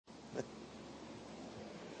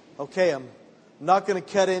Okay, I'm not going to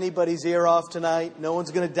cut anybody's ear off tonight. No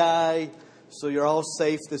one's going to die. So you're all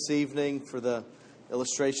safe this evening for the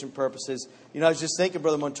illustration purposes. You know, I was just thinking,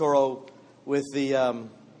 Brother Montoro, with the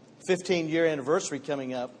 15-year anniversary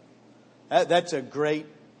coming up, that's a great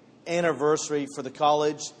anniversary for the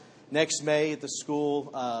college. Next May at the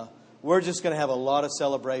school, we're just going to have a lot of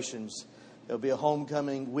celebrations. It'll be a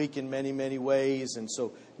homecoming week in many, many ways. And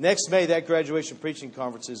so next May, that graduation preaching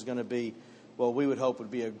conference is going to be, well, we would hope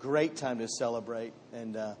would be a great time to celebrate.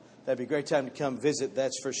 And that'd be a great time to come visit,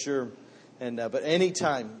 that's for sure. And but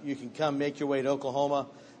anytime you can come, make your way to Oklahoma.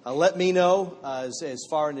 Let me know as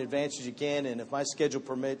far in advance as you can. And if my schedule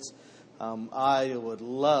permits, I would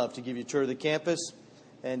love to give you a tour of the campus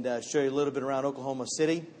and show you a little bit around Oklahoma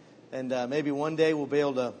City. And maybe one day we'll be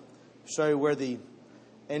able to show you where the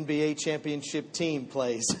NBA championship team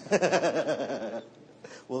plays.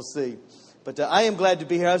 We'll see. But I am glad to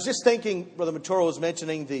be here. I was just thinking, Brother Montoro was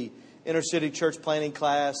mentioning the inner city church planning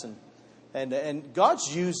class, and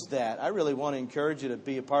God's used that. I really want to encourage you to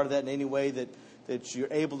be a part of that in any way that you're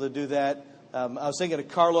able to do that. I was thinking of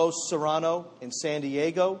Carlos Serrano in San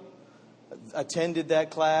Diego. Attended that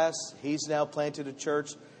class. He's now planted a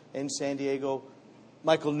church in San Diego.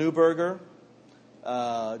 Michael Newberger,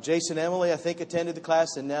 Jason Emily, I think, attended the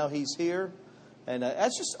class, and now he's here. And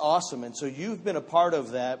that's just awesome. And so you've been a part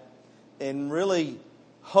of that and really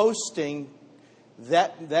hosting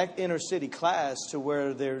that inner city class to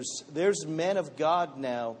where there's men of God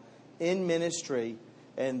now in ministry.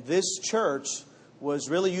 And this church was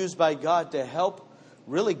really used by God to help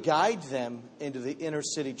really guide them into the inner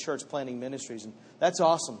city church planting ministries. And that's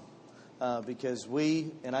awesome because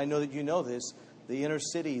and I know that you know this, the inner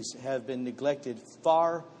cities have been neglected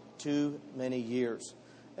far too many years.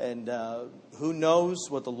 And who knows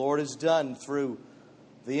what the Lord has done through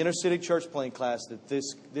the inner city church planting class that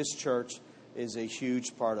this church is a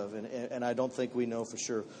huge part of. And I don't think we know for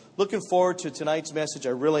sure. Looking forward to tonight's message.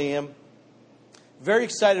 I really am. Very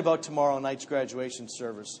excited about tomorrow night's graduation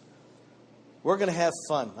service. We're going to have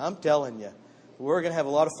fun. I'm telling you. We're going to have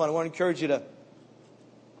a lot of fun. I want to encourage you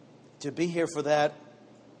to be here for that.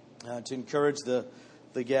 To encourage the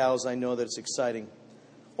gals. I know that it's exciting.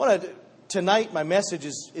 Tonight, my message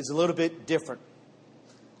is a little bit different.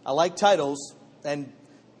 I like titles, and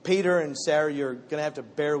Peter and Sarah, you're going to have to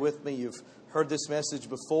bear with me. You've heard this message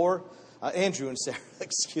before. Andrew and Sarah,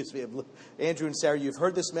 excuse me. Andrew and Sarah, you've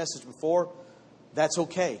heard this message before. That's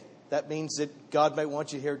okay. That means that God might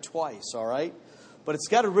want you to hear it twice, all right? But it's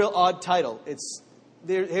got a real odd title.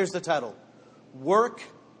 Here's the title. Work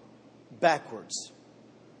Backwards.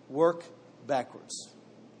 Work backwards.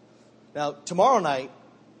 Now, tomorrow night,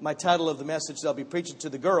 my title of the message that I'll be preaching to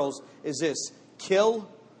the girls is this: Kill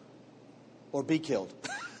or Be Killed.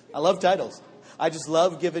 I love titles. I just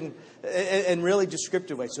love giving, and really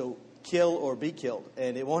descriptive ways. So, kill or be killed.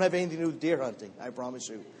 And it won't have anything to do with deer hunting, I promise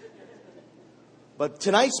you. But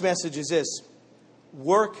tonight's message is this: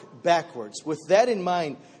 work backwards. With that in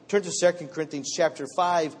mind, turn to 2 Corinthians chapter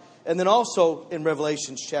 5, and then also in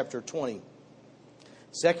Revelation chapter 20.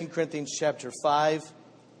 2 Corinthians chapter 5,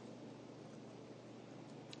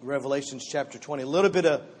 Revelation chapter 20. A little bit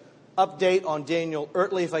of update on Daniel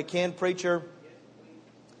Ertley, if I can, preacher.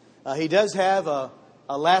 He does have a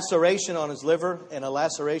laceration on his liver and a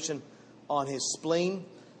laceration on his spleen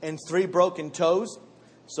and 3 broken toes.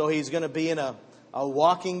 So he's going to be in a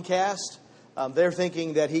walking cast. They're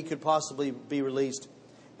thinking that he could possibly be released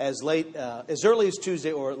as early as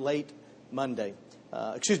Tuesday or late Monday.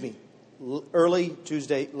 Early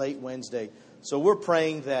Tuesday, late Wednesday. So we're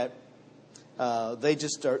praying that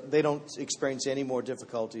they don't experience any more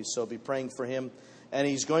difficulties. So be praying for him. And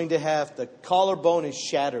he's going to have, the collarbone is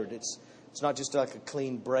shattered. It's not just like a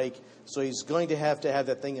clean break. So he's going to have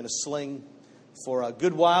that thing in a sling for a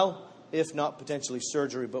good while, if not potentially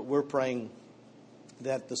surgery. But we're praying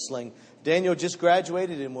that the sling. Daniel just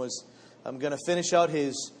graduated and was going to finish out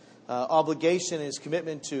his obligation, his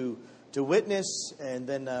commitment to witness, and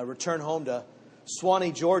then return home to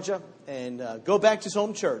Swanee, Georgia, and go back to his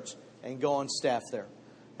home church and go on staff there.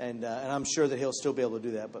 And I'm sure that he'll still be able to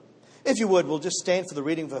do that. But if you would, we'll just stand for the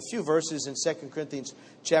reading of a few verses in 2 Corinthians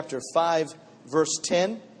chapter 5, verse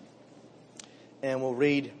 10. And we'll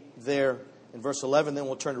read there in verse 11. Then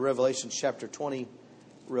we'll turn to Revelation chapter 20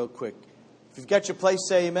 real quick. If you've got your place,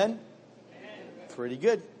 say amen. Amen. Pretty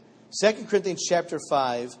good. 2 Corinthians chapter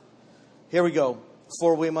 5. Here we go.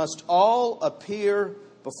 For we must all appear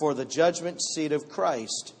before the judgment seat of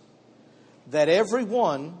Christ, that every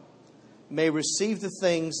one may receive the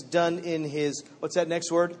things done in his, what's that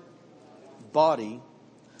next word? Body,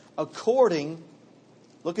 according,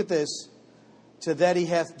 look at this, to that he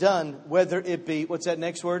hath done, whether it be, what's that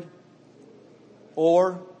next word?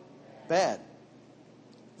 Or bad.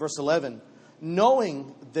 Verse 11,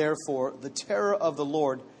 knowing therefore the terror of the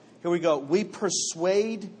Lord, here we go, we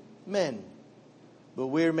persuade men, but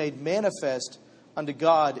we are made manifest unto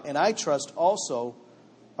God, and I trust also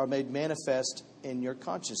are made manifest in your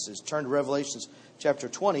consciences. Turn to Revelations chapter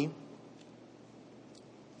 20.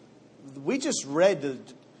 We just read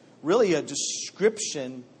really a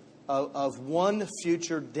description of one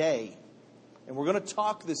future day. And we're going to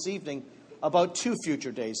talk this evening about 2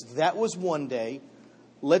 future days. That was one day.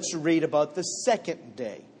 Let's read about the second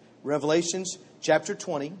day. Revelations chapter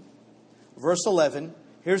 20, verse 11.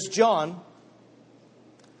 Here's John.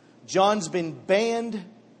 John's been banned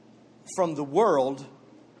from the world,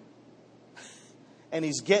 and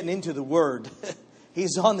he's getting into the Word.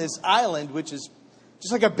 He's on this island, which is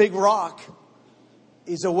just like a big rock.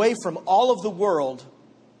 He's away from all of the world,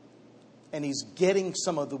 and he's getting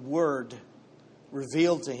some of the Word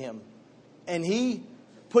revealed to him. And he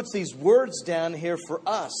puts these words down here for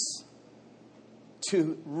us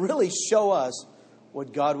to really show us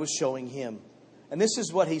what God was showing him. And this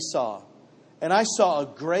is what he saw. And I saw a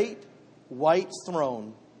great white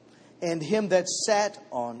throne, and him that sat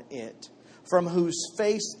on it, from whose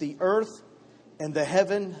face the earth and the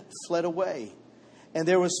heaven fled away. And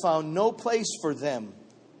there was found no place for them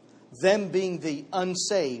being the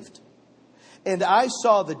unsaved. And I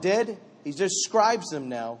saw the dead, he describes them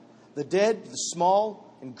now, the dead, the small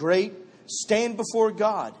and great, stand before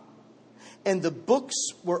God. And the books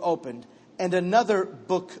were opened, and another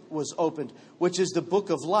book was opened, which is the book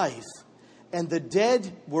of life. And the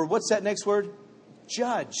dead were, what's that next word?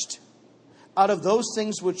 Judged. Out of those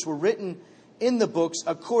things which were written in the books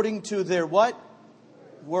according to their what?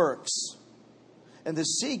 Works. And the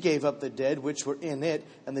sea gave up the dead which were in it,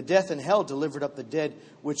 and the death and hell delivered up the dead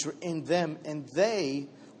which were in them, and they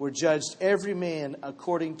were judged every man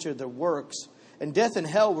according to their works. And death and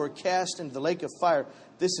hell were cast into the lake of fire.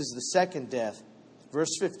 This is the second death.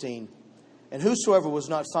 Verse 15. And whosoever was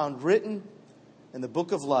not found written in the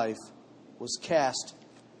book of life was cast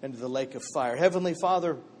into the lake of fire. Heavenly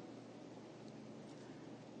Father,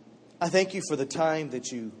 I thank you for the time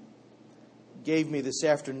that you gave me this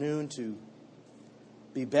afternoon to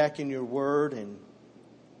be back in your word and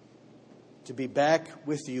to be back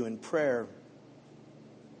with you in prayer,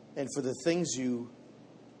 and for the things you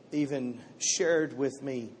even shared with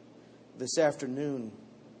me this afternoon.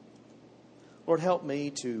 Lord, help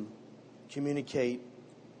me to communicate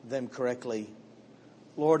them correctly.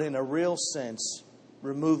 Lord, in a real sense,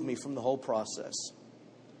 remove me from the whole process.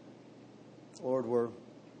 Lord,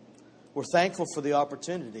 we're thankful for the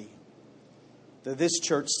opportunity that this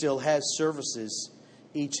church still has services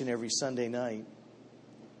each and every Sunday night.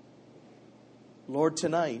 Lord,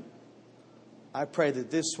 tonight, I pray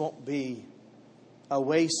that this won't be a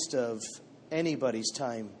waste of anybody's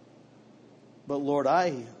time. But Lord,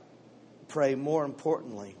 I pray more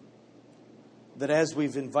importantly that as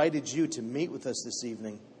we've invited you to meet with us this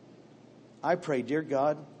evening, I pray, dear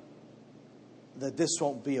God, that this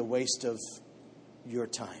won't be a waste of your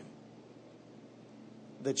time.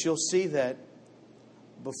 That you'll see that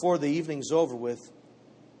before the evening's over with,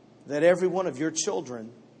 that every one of your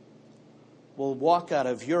children will walk out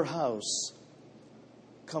of your house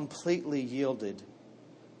completely yielded,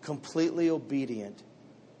 completely obedient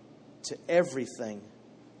to everything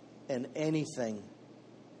and anything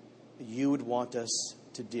you would want us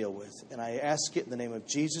to deal with. And I ask it in the name of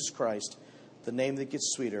Jesus Christ, the name that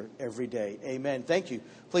gets sweeter every day. Amen. Thank you.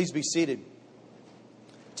 Please be seated.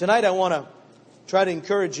 Tonight I want to try to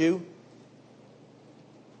encourage you.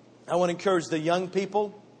 I want to encourage the young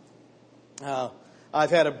people. I've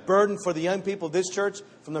had a burden for the young people of this church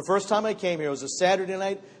from the first time I came here. It was a Saturday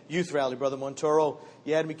night youth rally, Brother Montoro.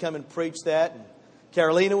 You had me come and preach that. And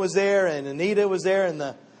Carolina was there, and Anita was there, and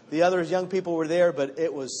the other young people were there. But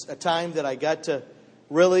it was a time that I got to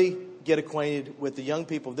really get acquainted with the young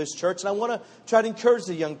people of this church. And I want to try to encourage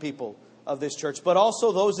the young people of this church, but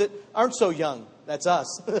also those that aren't so young. That's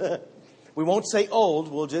us. We won't say old.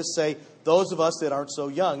 We'll just say those of us that aren't so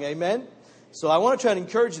young. Amen? So I want to try to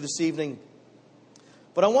encourage you this evening.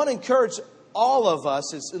 But I want to encourage all of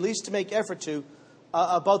us, at least to make effort to,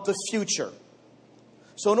 about the future.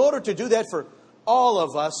 So in order to do that for all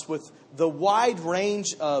of us with the wide range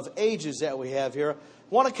of ages that we have here, I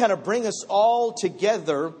want to kind of bring us all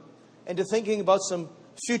together into thinking about some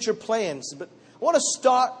future plans. But I want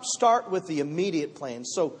to start with the immediate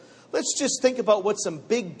plans. So let's just think about what some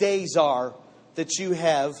big days are that you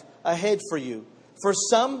have ahead for you. For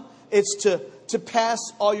some, it's to pass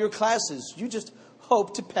all your classes. You just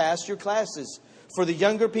hope to pass your classes. For the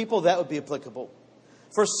younger people, that would be applicable.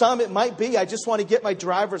 For some, it might be, I just want to get my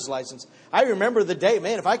driver's license. I remember the day,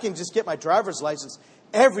 man, if I can just get my driver's license,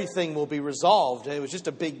 everything will be resolved. It was just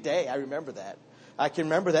a big day. I remember that. I can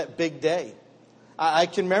remember that big day. I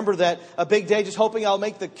can remember that a big day just hoping I'll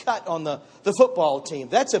make the cut on the football team.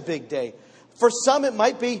 That's a big day. For some, it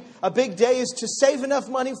might be a big day is to save enough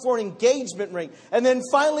money for an engagement ring and then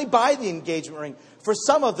finally buy the engagement ring. For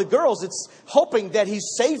some of the girls, it's hoping that he's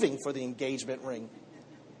saving for the engagement ring.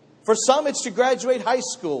 For some, it's to graduate high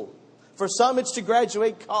school. For some, it's to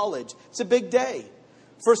graduate college. It's a big day.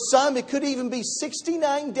 For some, it could even be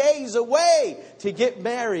 69 days away to get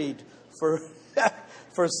married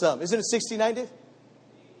for some. Isn't it 69 days?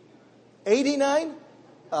 89?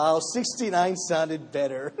 Oh, 69 sounded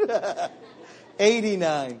better.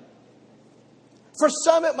 89. For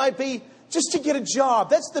some, it might be just to get a job.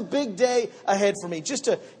 That's the big day ahead for me. Just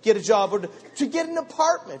to get a job or to get an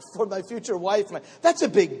apartment for my future wife. That's a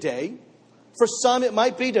big day. For some, it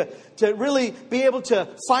might be to really be able to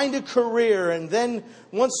find a career. And then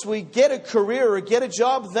once we get a career or get a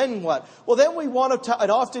job, then what? Well, then we want to,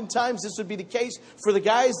 and oftentimes this would be the case for the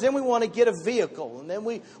guys, then we want to get a vehicle. And then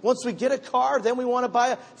once we get a car, then we want to buy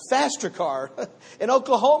a faster car. In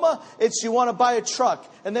Oklahoma, it's you want to buy a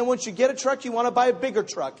truck. And then once you get a truck, you want to buy a bigger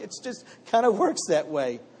truck. It's just kind of works that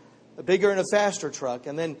way. A bigger and a faster truck.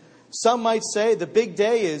 And then some might say the big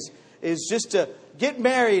day is just to get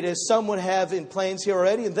married, as some would have in plans here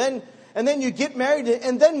already. And then you get married,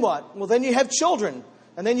 and then what? Well, then you have children.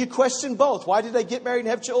 And then you question both. Why did I get married and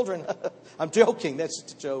have children? I'm joking. That's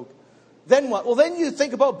just a joke. Then what? Well, then you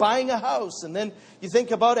think about buying a house. And then you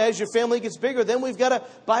think about as your family gets bigger, then we've got to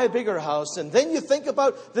buy a bigger house. And then you think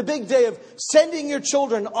about the big day of sending your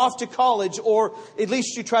children off to college, or at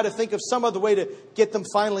least you try to think of some other way to get them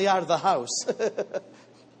finally out of the house.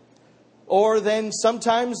 Or then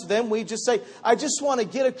sometimes then we just say, I just want to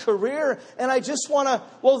get a career and I just want to,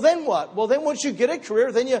 well then what? Well then once you get a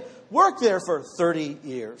career, then you work there for 30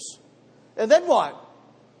 years. And then what?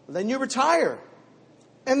 Then you retire.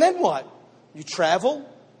 And then what? You travel.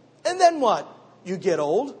 And then what? You get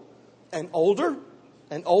old and older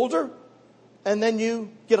and older. And then you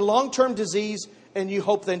get a long-term disease and you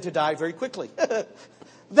hope then to die very quickly.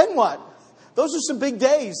 Then what? Those are some big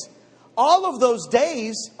days. All of those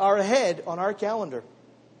days are ahead on our calendar.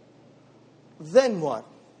 Then what?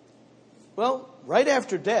 Well, right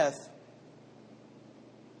after death,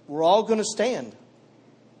 we're all going to stand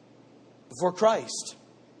before Christ.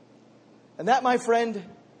 And that, my friend,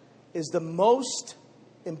 is the most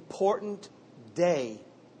important day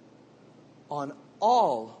on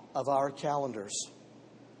all of our calendars.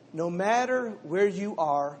 No matter where you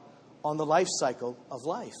are on the life cycle of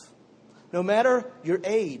life. No matter your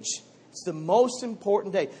age. It's the most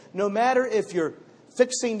important day. No matter if you're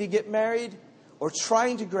fixing to get married or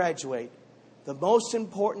trying to graduate, the most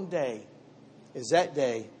important day is that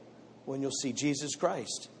day when you'll see Jesus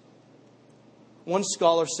Christ. One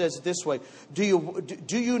scholar says it this way, do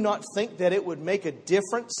you not think that it would make a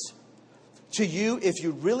difference to you if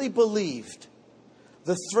you really believed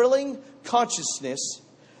the thrilling consciousness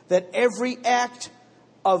that every act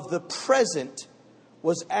of the present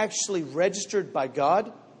was actually registered by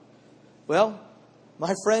God? Well,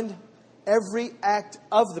 my friend, every act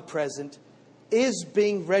of the present is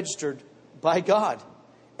being registered by God.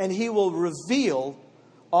 And He will reveal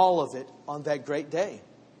all of it on that great day.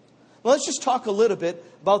 Well, let's just talk a little bit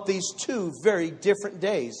about these two very different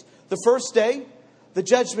days. The first day, the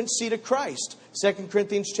judgment seat of Christ. 2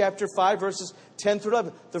 Corinthians chapter 5, verses 10 through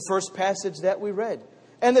 11. The first passage that we read.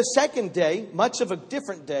 And the second day, much of a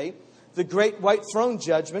different day, the great white throne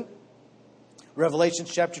judgment. Revelation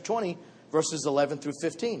chapter 20, verses 11 through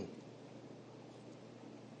 15.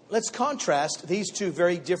 Let's contrast these two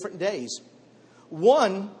very different days.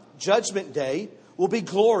 One, Judgment Day, will be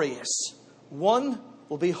glorious. One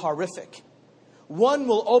will be horrific. One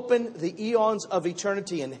will open the eons of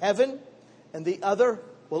eternity in heaven, and the other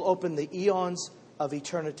will open the eons of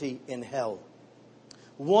eternity in hell.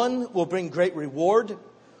 One will bring great reward.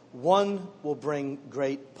 One will bring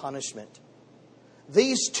great punishment.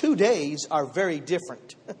 These 2 days are very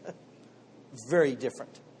different. Very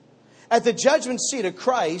different. At the judgment seat of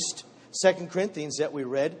Christ, 2 Corinthians that we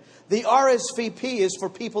read, the RSVP is for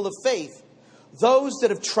people of faith. Those that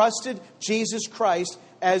have trusted Jesus Christ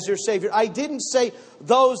as their Savior. I didn't say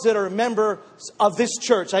those that are members of this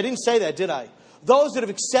church. I didn't say that, did I? Those that have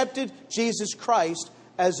accepted Jesus Christ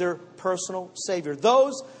as their personal Savior.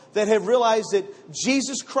 Those that have realized that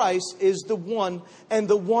Jesus Christ is the one and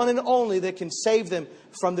the one and only that can save them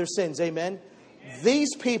from their sins. Amen?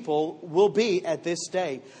 These people will be at this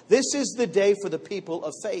day. This is the day for the people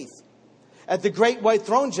of faith. at the great white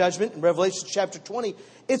throne judgment in Revelation chapter 20,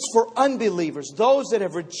 it's for unbelievers. Those that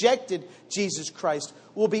have rejected Jesus Christ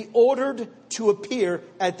will be ordered to appear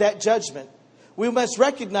at that judgment. We must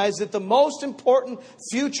recognize that the most important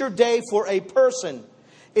future day for a person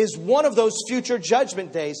is one of those future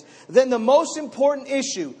judgment days. Then the most important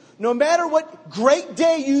issue, no matter what great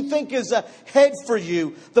day you think is ahead for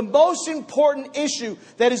you, the most important issue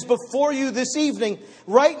that is before you this evening,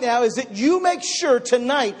 right now, is that you make sure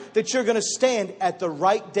tonight that you're going to stand at the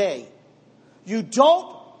right day. You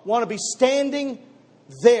don't want to be standing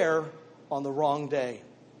there on the wrong day.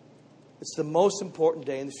 It's the most important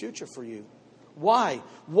day in the future for you. Why?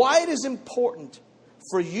 Why it is important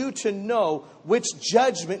for you to know which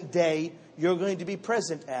judgment day you're going to be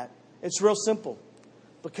present at. It's real simple.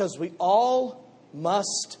 Because we all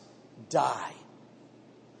must die.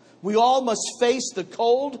 We all must face the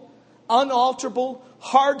cold, unalterable,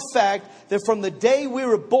 hard fact that from the day we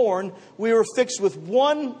were born, we were fixed with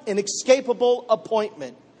one inescapable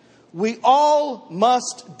appointment. We all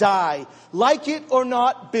must die. Like it or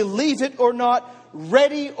not, believe it or not,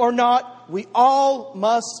 ready or not, we all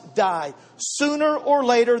must die. Sooner or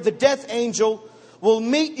later, the death angel will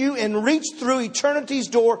meet you and reach through eternity's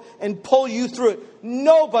door and pull you through it.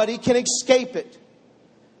 Nobody can escape it.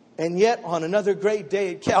 And yet, on another great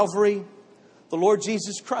day at Calvary, the Lord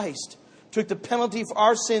Jesus Christ took the penalty for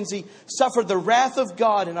our sins. He suffered the wrath of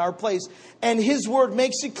God in our place. And His Word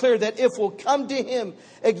makes it clear that if we'll come to Him,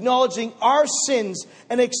 acknowledging our sins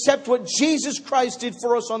and accept what Jesus Christ did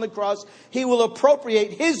for us on the cross, He will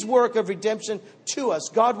appropriate His work of redemption to us.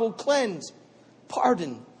 God will cleanse,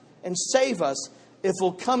 pardon, and save us if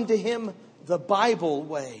we'll come to Him the Bible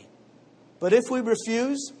way. But if we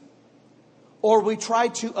refuse, or we try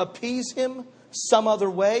to appease Him some other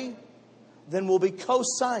way, then we'll be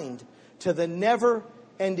co-signed to the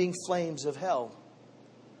never-ending flames of hell.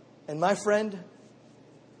 And my friend,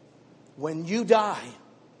 when you die,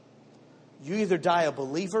 you either die a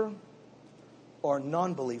believer or a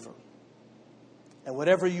non-believer. And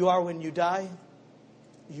whatever you are when you die,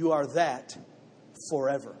 you are that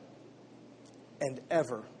forever and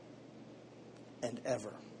ever and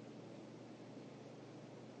ever.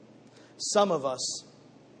 Some of us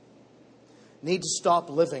need to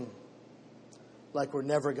stop living like we're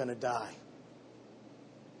never going to die.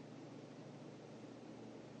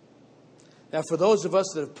 Now, for those of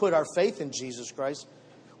us that have put our faith in Jesus Christ,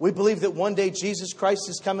 we believe that one day Jesus Christ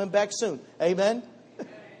is coming back soon. Amen?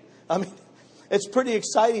 I mean, it's pretty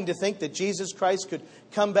exciting to think that Jesus Christ could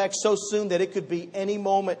come back so soon that it could be any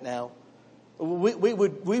moment now. We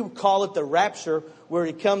would call it the rapture, where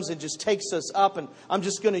He comes and just takes us up. And I'm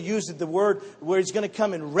just going to use the word where He's going to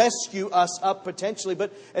come and rescue us up potentially.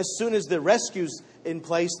 But as soon as the rescue's in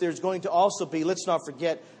place, there's going to also be, let's not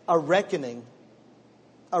forget, a reckoning.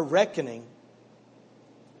 A reckoning.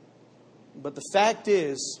 But the fact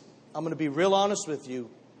is, I'm going to be real honest with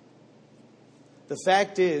you. The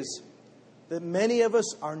fact is that many of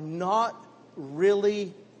us are not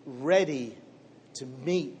really ready to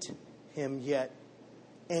meet Him yet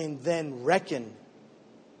and then reckon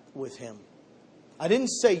with Him. I didn't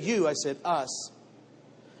say you, I said us.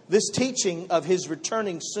 This teaching of His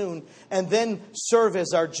returning soon and then serve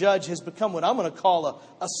as our judge has become what I'm going to call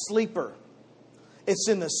a sleeper. It's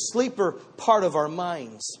in the sleeper part of our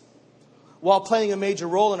minds. While playing a major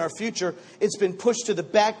role in our future, it's been pushed to the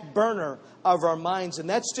back burner of our minds. And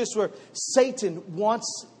that's just where Satan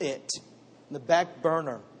wants it, in the back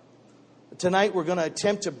burner. Tonight we're going to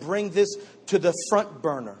attempt to bring this to the front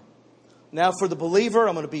burner. Now for the believer,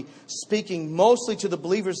 I'm going to be speaking mostly to the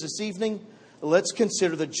believers this evening. Let's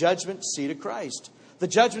consider the judgment seat of Christ. The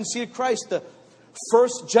judgment seat of Christ, the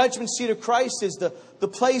first judgment seat of Christ is the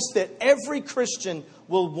place that every Christian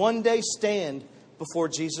will one day stand before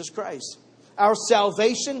Jesus Christ. Our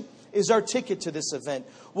salvation is our ticket to this event.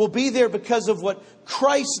 We'll be there because of what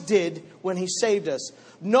Christ did when He saved us.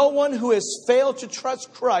 No one who has failed to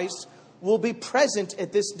trust Christ will be present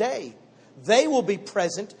at this day. They will be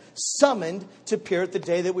present, summoned to appear at the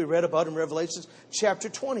day that we read about in Revelation chapter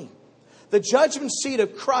 20. The judgment seat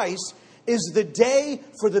of Christ is the day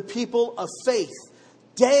for the people of faith.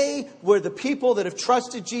 Day where the people that have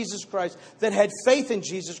trusted Jesus Christ, that had faith in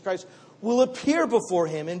Jesus Christ, will appear before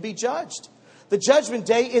Him and be judged. The judgment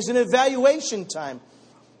day is an evaluation time.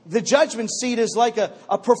 The judgment seat is like a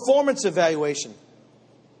performance evaluation.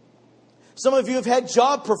 Some of you have had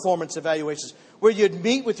job performance evaluations where you'd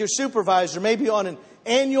meet with your supervisor maybe on an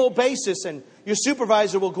annual basis, and your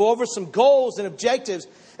supervisor will go over some goals and objectives,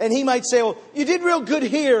 and he might say, well, you did real good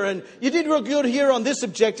here and you did real good here on this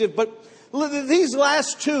objective, but These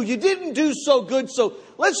last two, you didn't do so good, so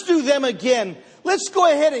let's do them again. Let's go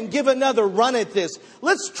ahead and give another run at this.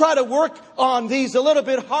 Let's try to work on these a little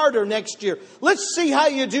bit harder next year. Let's see how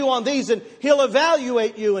you do on these, and He'll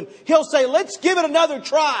evaluate you, and He'll say, let's give it another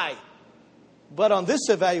try. But on this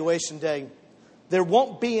evaluation day, there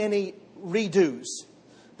won't be any redos.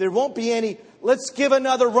 There won't be any, let's give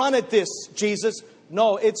another run at this, Jesus.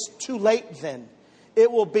 No, it's too late then. It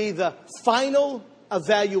will be the final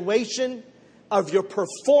evaluation of your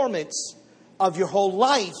performance of your whole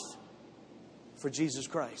life for Jesus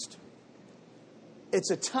Christ. It's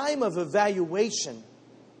a time of evaluation.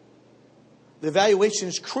 The evaluation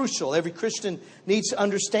is crucial. Every Christian needs to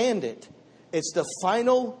understand it. It's the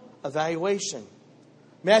final evaluation.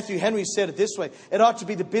 Matthew Henry said it this way: it ought to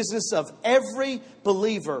be the business of every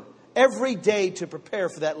believer every day to prepare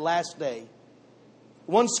for that last day.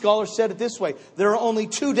 One scholar said it this way: there are only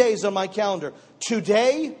 2 days on my calendar,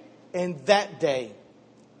 today and that day.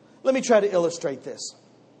 Let me try to illustrate this.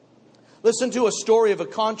 Listen to a story of a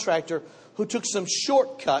contractor who took some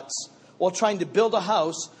shortcuts while trying to build a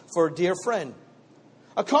house for a dear friend.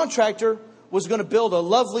 A contractor was going to build a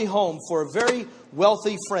lovely home for a very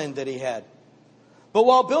wealthy friend that he had. But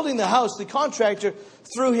while building the house, the contractor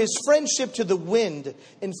threw his friendship to the wind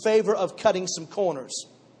in favor of cutting some corners.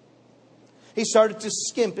 He started to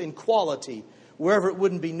skimp in quality wherever it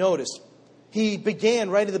wouldn't be noticed. He began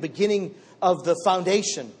right at the beginning of the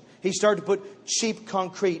foundation. He started to put cheap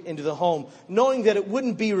concrete into the home, knowing that it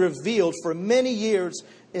wouldn't be revealed for many years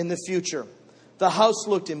in the future. The house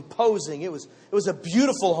looked imposing. It was a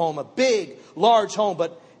beautiful home, a big, large home,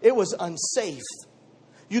 but it was unsafe.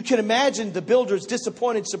 You can imagine the builder's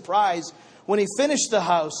disappointed surprise when he finished the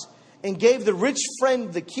house and gave the rich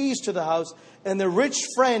friend the keys to the house, and the rich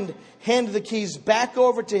friend handed the keys back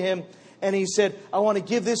over to him, and he said, I want to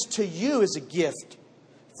give this to you as a gift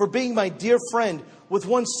for being my dear friend, with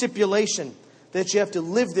one stipulation, that you have to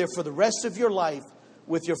live there for the rest of your life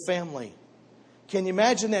with your family. Can you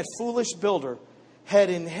imagine that foolish builder had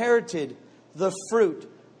inherited the fruit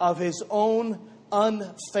of his own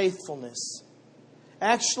unfaithfulness?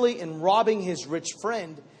 Actually, in robbing his rich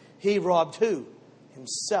friend, he robbed who?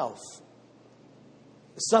 Himself.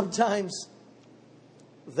 Sometimes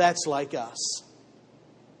that's like us.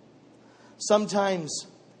 Sometimes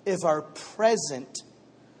if our present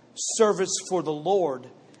service for the Lord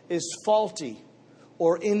is faulty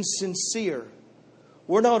or insincere,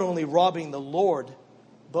 we're not only robbing the Lord,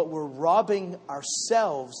 but we're robbing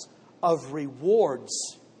ourselves of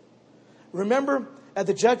rewards. Remember, at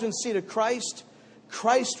the judgment seat of Christ,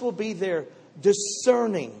 Christ will be there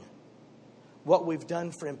discerning what we've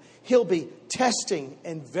done for Him. He'll be testing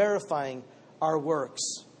and verifying our works.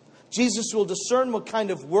 Jesus will discern what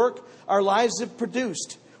kind of work our lives have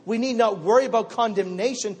produced. We need not worry about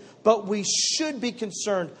condemnation, but we should be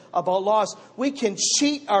concerned about loss. We can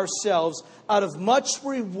cheat ourselves out of much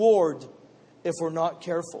reward if we're not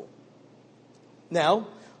careful. Now,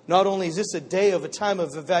 not only is this a day of a time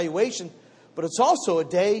of evaluation, but it's also a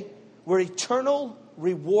day where eternal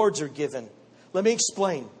rewards are given. Let me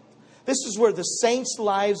explain. This is where the saints'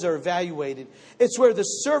 lives are evaluated. It's where the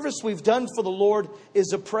service we've done for the Lord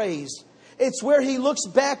is appraised. It's where He looks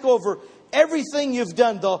back over everything you've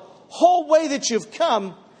done, the whole way that you've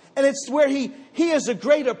come, and it's where He as a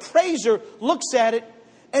great appraiser looks at it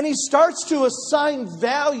and He starts to assign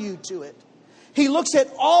value to it. He looks at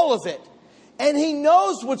all of it and He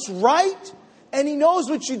knows what's right, and He knows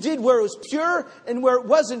what you did where it was pure and where it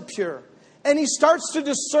wasn't pure. And He starts to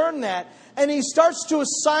discern that, and He starts to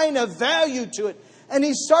assign a value to it, and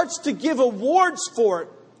He starts to give awards for it.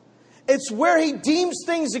 It's where He deems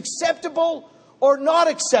things acceptable or not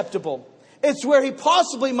acceptable. It's where He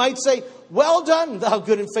possibly might say, well done, thou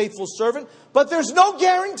good and faithful servant, but there's no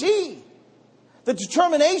guarantee. The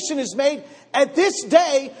determination is made at this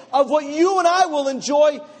day of what you and I will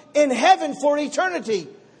enjoy in heaven for eternity.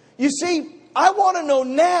 You see, I want to know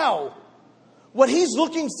now what He's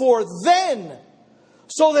looking for then,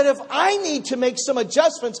 so that if I need to make some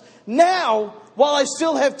adjustments now, while I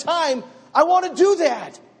still have time, I want to do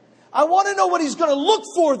that. I want to know what He's going to look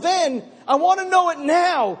for then. I want to know it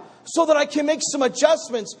now, so that I can make some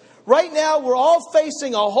adjustments. Right now, we're all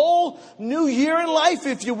facing a whole new year in life,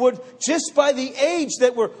 if you would, just by the age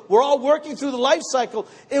that we're all working through the life cycle.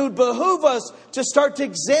 It would behoove us to start to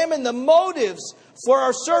examine the motives for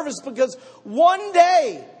our service, because one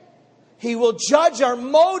day He will judge our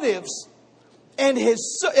motives and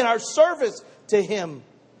our service to Him.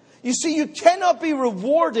 You see, you cannot be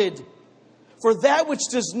rewarded for that which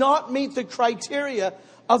does not meet the criteria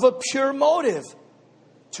of a pure motive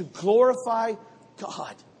to glorify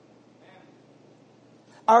God.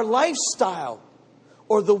 Our lifestyle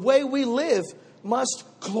or the way we live must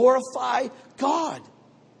glorify God.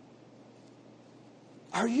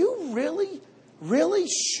 Are you really, really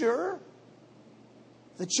sure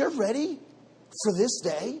that you're ready for this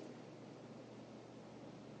day?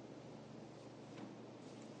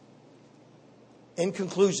 In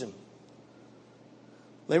conclusion,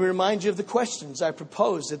 let me remind you of the questions I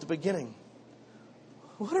proposed at the beginning.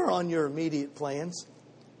 What are on your immediate plans?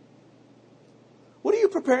 What are you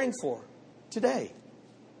preparing for today?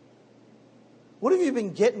 What have you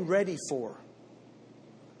been getting ready for?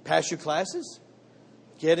 Pass your classes?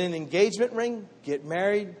 Get an engagement ring? Get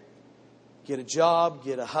married? Get a job?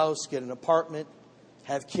 Get a house? Get an apartment?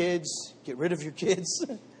 Have kids? Get rid of your kids?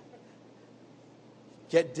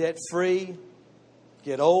 Get debt free?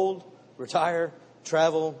 Get old? Retire?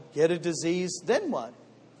 Travel? Get a disease? Then what?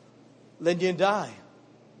 Then you die.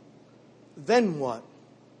 Then what?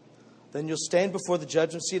 Then you'll stand before the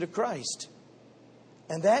judgment seat of Christ.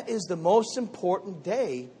 And that is the most important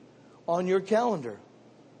day on your calendar.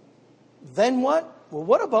 Then what? Well,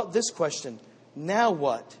 what about this question? Now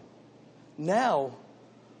what? Now,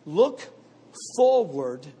 look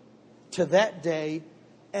forward to that day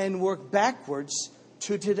and work backwards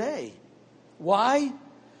to today. Why?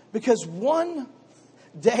 Because one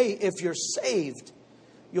day, if you're saved,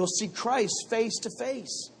 you'll see Christ face to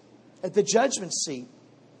face at the judgment seat.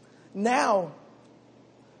 Now,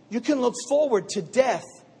 you can look forward to death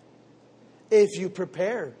if you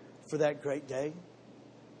prepare for that great day.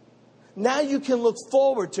 Now you can look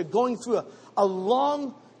forward to going through a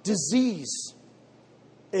long disease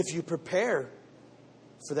if you prepare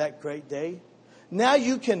for that great day. Now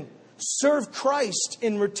you can serve Christ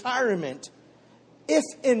in retirement if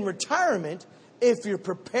you're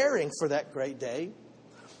preparing for that great day.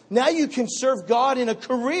 Now you can serve God in a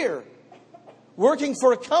career, working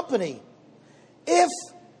for a company, if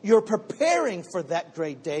you're preparing for that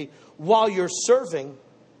great day while you're serving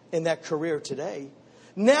in that career today.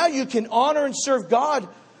 Now you can honor and serve God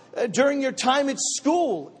during your time at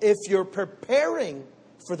school if you're preparing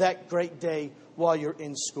for that great day while you're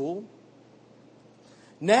in school.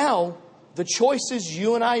 Now, the choices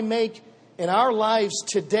you and I make in our lives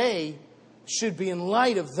today should be in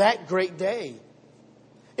light of that great day.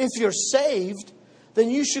 If you're saved, then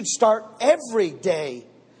you should start every day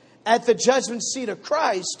at the judgment seat of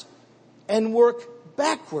Christ and work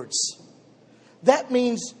backwards. That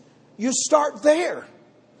means you start there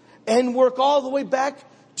and work all the way back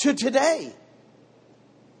to today,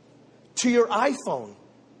 to your iPhone,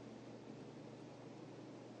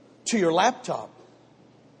 to your laptop,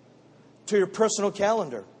 to your personal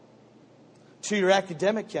calendar, to your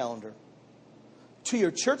academic calendar, to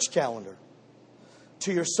your church calendar,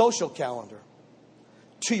 to your social calendar,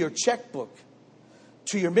 to your checkbook,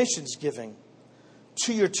 to your missions giving,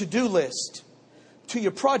 to your to-do list, to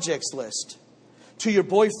your projects list, to your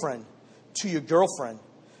boyfriend, to your girlfriend,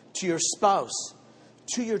 to your spouse,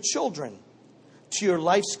 to your children, to your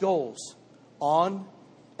life's goals, on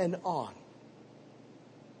and on.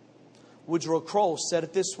 Woodrow Kroll said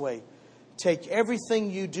it this way: take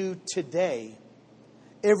everything you do today,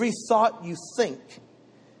 every thought you think,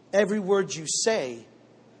 every word you say,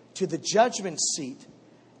 to the judgment seat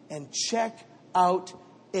and check out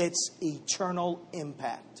its eternal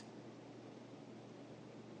impact.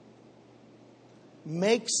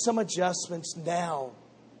 Make some adjustments now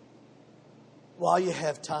while you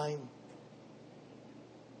have time.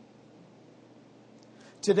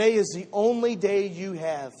 Today is the only day you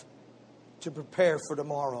have to prepare for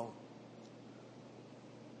tomorrow.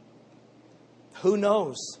 Who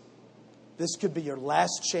knows? This could be your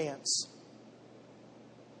last chance.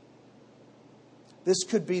 This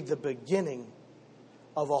could be the beginning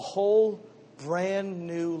of a whole brand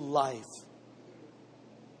new life.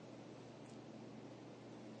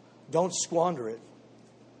 Don't squander it.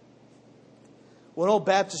 One old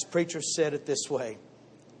Baptist preacher said it this way: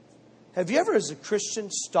 have you ever, as a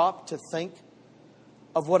Christian, stopped to think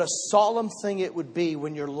of what a solemn thing it would be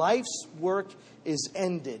when your life's work is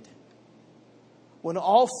ended, when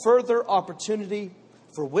all further opportunity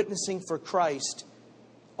for witnessing for Christ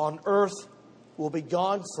on earth will be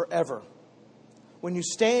gone forever? When you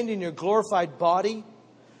stand in your glorified body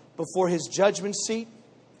before His judgment seat,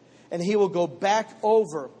 and He will go back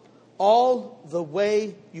over all the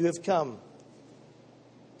way you have come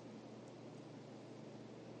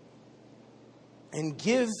and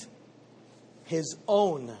give His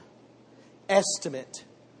own estimate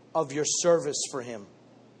of your service for Him,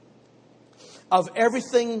 of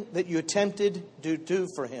everything that you attempted to do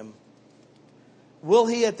for Him. Will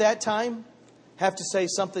He at that time have to say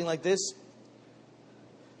something like this: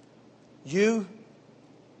 you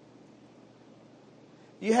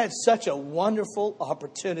You had such a wonderful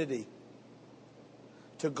opportunity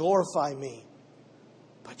to glorify me,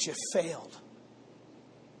 but you failed.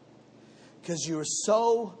 Because you were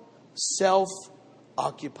so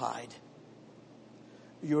self-occupied.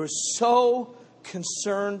 You were so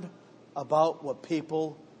concerned about what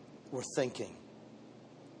people were thinking.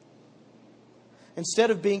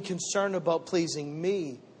 Instead of being concerned about pleasing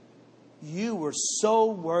me, you were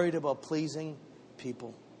so worried about pleasing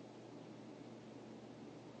people.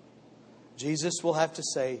 Jesus will have to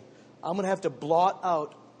say, I'm going to have to blot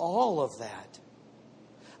out all of that.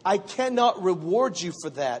 I cannot reward you for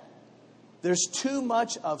that. There's too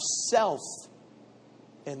much of self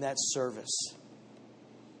in that service.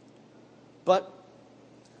 But,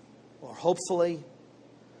 or hopefully,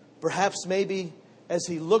 perhaps maybe as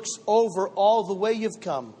He looks over all the way you've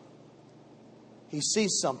come, He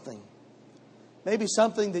sees something. Maybe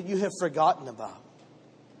something that you have forgotten about.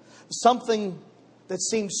 Something that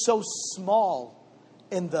seems so small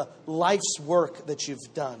in the life's work that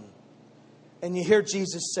you've done. And you hear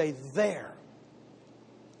Jesus say, there.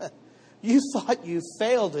 You thought you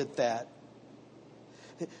failed at that.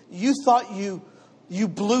 You thought you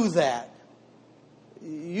blew that.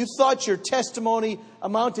 You thought your testimony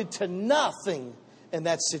amounted to nothing in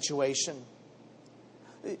that situation.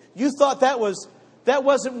 You thought that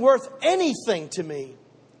wasn't worth anything to me.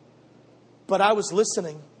 But I was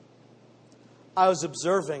listening. I was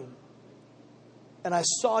observing. And I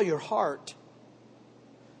saw your heart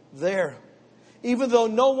there. Even though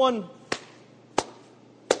no one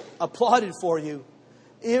applauded for you,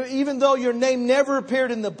 even though your name never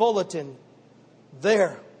appeared in the bulletin,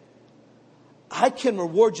 there, I can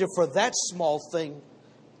reward you for that small thing.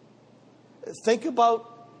 Think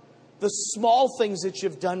about the small things that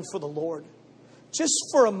you've done for the Lord. Just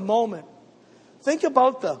for a moment, think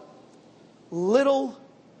about the little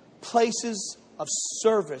places of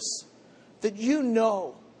service that you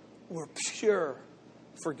know were pure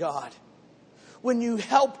for God. When you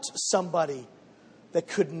helped somebody that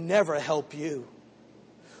could never help you.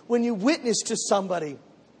 When you witnessed to somebody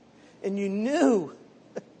and you knew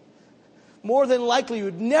more than likely you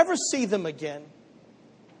would never see them again.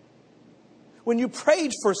 When you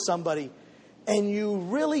prayed for somebody and you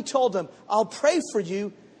really told them, I'll pray for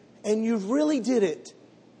you, and you really did it.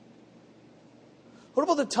 What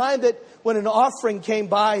about the time that when an offering came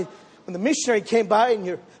by, when the missionary came by and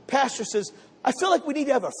your pastor says, I feel like we need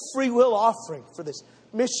to have a free will offering for this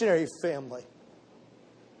missionary family.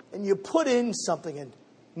 And you put in something and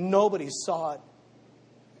nobody saw it.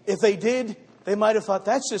 If they did, they might have thought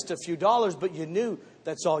that's just a few dollars, but you knew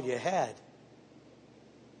that's all you had.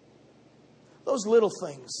 Those little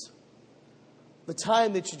things. The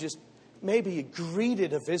time that you just, maybe you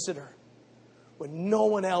greeted a visitor when no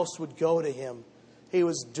one else would go to him. He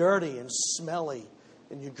was dirty and smelly,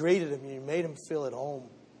 and you greeted him and you made him feel at home.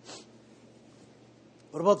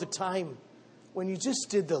 What about the time when you just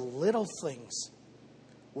did the little things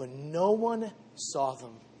when no one saw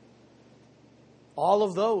them? All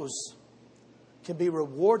of those can be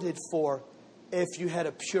rewarded for if you had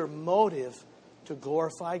a pure motive to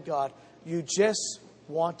glorify God. You just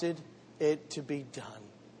wanted it to be done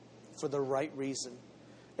for the right reason.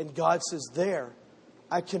 And God says, there,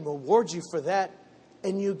 I can reward you for that.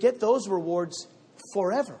 And you get those rewards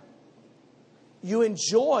forever. You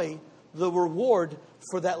enjoy the reward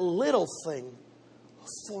for that little thing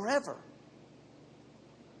forever.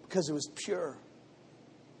 Because it was pure.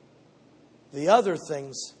 The other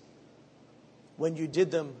things, when you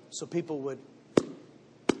did them so people would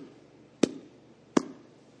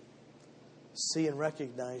see and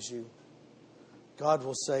recognize you, God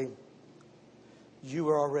will say, you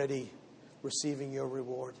are already receiving your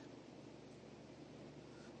reward.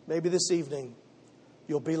 Maybe this evening,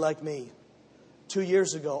 you'll be like me. 2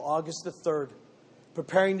 years ago, August the 3rd,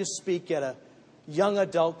 preparing to speak at a young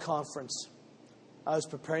adult conference. I was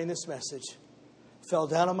preparing this message, fell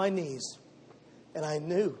down on my knees, and I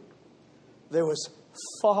knew there was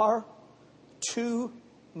far too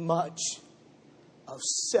much of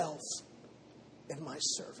self in my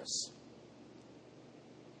service.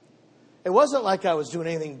 It wasn't like I was doing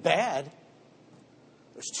anything bad.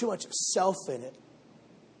 There's too much of self in it.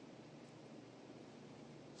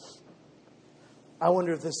 I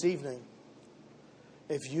wonder if this evening,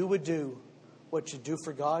 if you would do what you do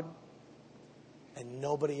for God and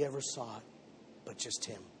nobody ever saw it, but just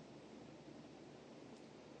Him.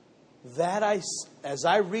 As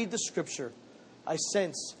I read the Scripture, I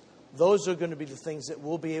sense those are going to be the things that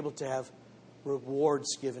we'll be able to have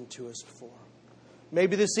rewards given to us for.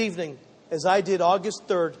 Maybe this evening, as I did August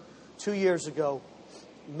 3rd, 2 years ago,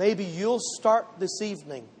 maybe you'll start this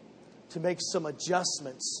evening to make some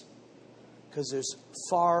adjustments because there's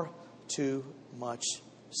far too much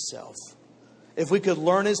self. If we could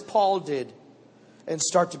learn as Paul did and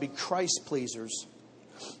start to be Christ pleasers.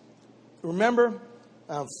 Remember,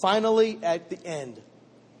 finally at the end.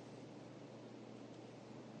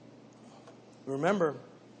 Remember,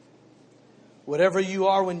 whatever you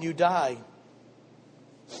are when you die,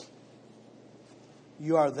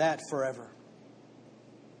 you are that forever.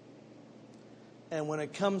 And when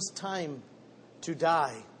it comes time to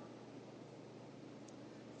die,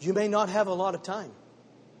 you may not have a lot of time.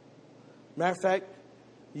 Matter of fact,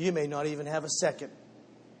 you may not even have a second.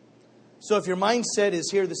 So if your mindset is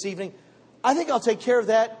here this evening, I think I'll take care of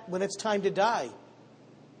that when it's time to die.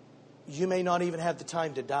 You may not even have the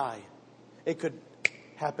time to die. It could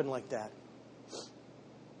happen like that.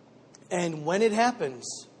 And when it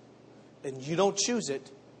happens, and you don't choose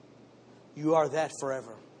it, you are that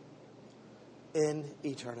forever. In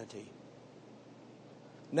eternity.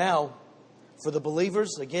 Now, for the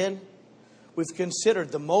believers, again, we've considered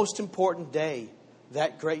the most important day,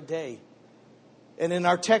 that great day. And in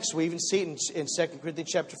our text, we even see it in 2 Corinthians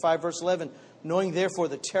chapter 5, verse 11. Knowing therefore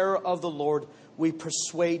the terror of the Lord, we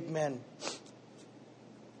persuade men.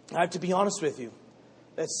 I have to be honest with you.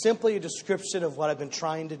 That's simply a description of what I've been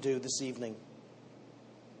trying to do this evening.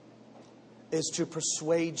 Is to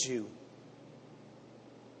persuade you.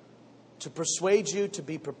 To persuade you to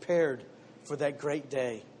be prepared for that great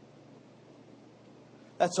day.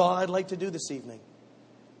 That's all I'd like to do this evening.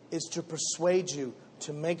 Is to persuade you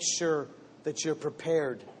to make sure that you're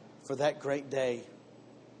prepared for that great day.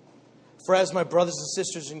 For as my brothers and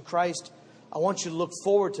sisters in Christ, I want you to look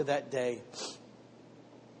forward to that day.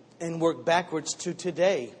 And work backwards to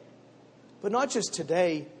today. But not just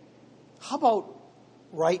today. How about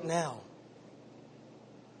right now?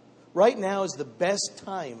 Right now is the best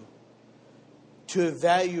time to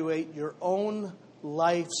evaluate your own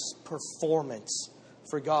life's performance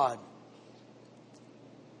for God.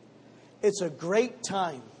 It's a great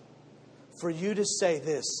time for you to say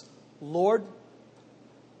this: Lord,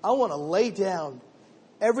 I want to lay down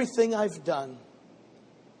everything I've done,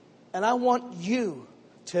 and I want you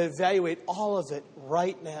to evaluate all of it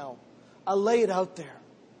right now. I lay it out there.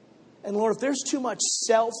 And Lord, if there's too much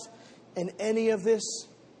self in any of this,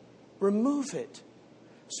 remove it.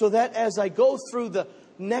 So that as I go through the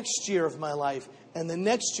next year of my life, and the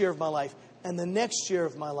next year of my life, and the next year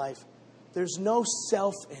of my life, there's no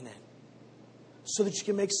self in it. So that you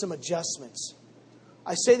can make some adjustments.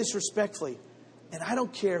 I say this respectfully, and I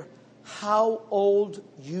don't care how old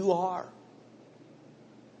you are.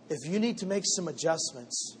 If you need to make some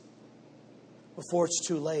adjustments before it's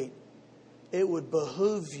too late, it would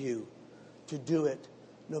behoove you to do it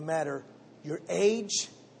no matter your age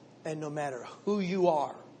and no matter who you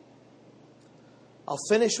are. I'll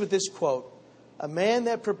finish with this quote. A man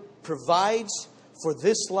that provides for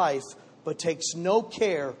this life but takes no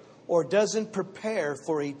care or doesn't prepare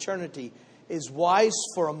for eternity is wise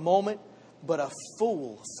for a moment but a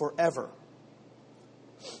fool forever.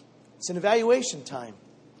 It's an evaluation time.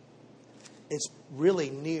 It's really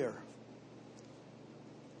near.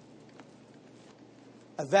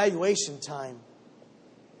 Evaluation time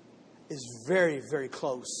is very, very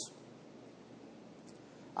close.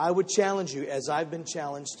 I would challenge you, as I've been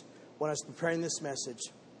challenged when I was preparing this message,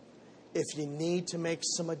 if you need to make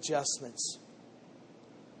some adjustments,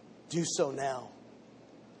 do so now.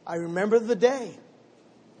 I remember the day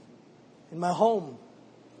in my home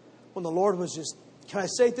when the Lord was just, can I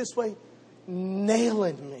say it this way,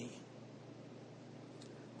 nailing me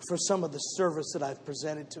for some of the service that I've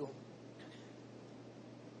presented to Him.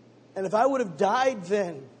 And if I would have died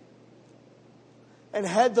then and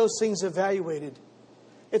had those things evaluated,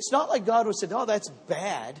 it's not like God would have said, oh, that's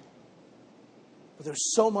bad. But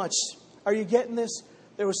there's so much, are you getting this?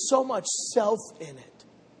 There was so much self in it.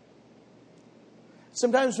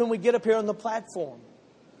 Sometimes when we get up here on the platform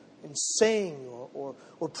and sing or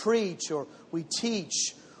preach or we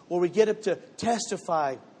teach or we get up to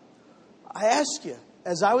testify, I ask you,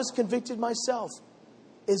 as I was convicted myself,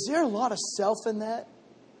 is there a lot of self in that?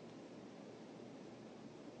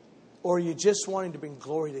 Or are you just wanting to bring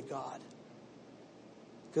glory to God?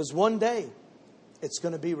 Because one day it's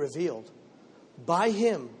going to be revealed by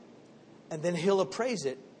Him, and then He'll appraise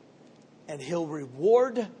it and He'll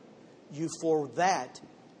reward you for that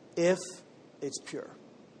if it's pure.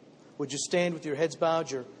 Would you stand with your heads bowed,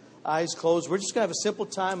 your eyes closed? We're just going to have a simple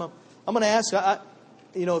time. I'm going to ask,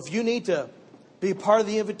 if you need to be a part of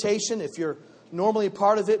the invitation, if you're normally a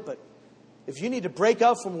part of it, but if you need to break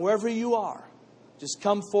out from wherever you are, just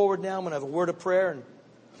come forward now. I'm going to have a word of prayer. And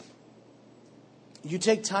you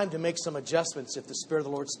take time to make some adjustments if the Spirit of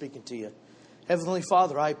the Lord is speaking to you. Heavenly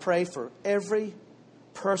Father, I pray for every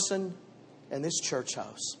person in this church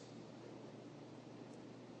house.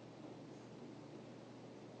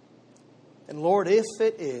 And Lord, if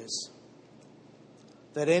it is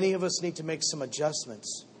that any of us need to make some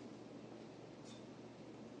adjustments,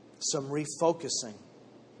 some refocusing,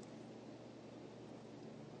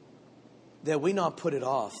 that we not put it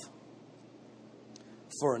off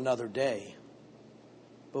for another day,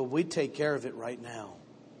 but we take care of it right now.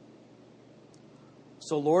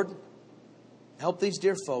 So Lord, help these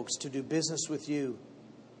dear folks to do business with you,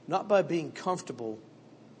 not by being comfortable,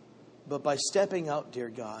 but by stepping out, dear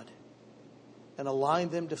God, and allowing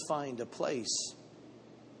them to find a place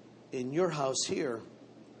in your house here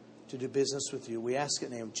to do business with you. We ask it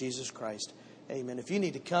in the name of Jesus Christ. Amen. If you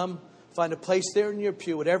need to come, find a place there in your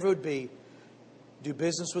pew, whatever it would be, do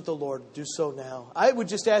business with the Lord, do so now. I would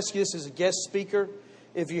just ask you this as a guest speaker.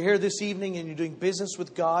 If you're here this evening and you're doing business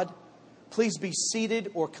with God, please be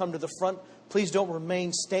seated or come to the front. Please don't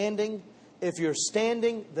remain standing. If you're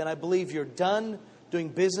standing, then I believe you're done doing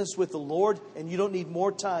business with the Lord and you don't need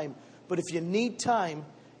more time. But if you need time,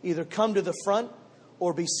 either come to the front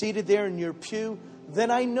or be seated there in your pew.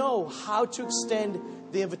 Then I know how to extend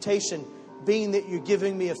the invitation, being that you're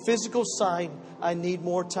giving me a physical sign, I need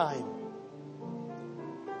more time.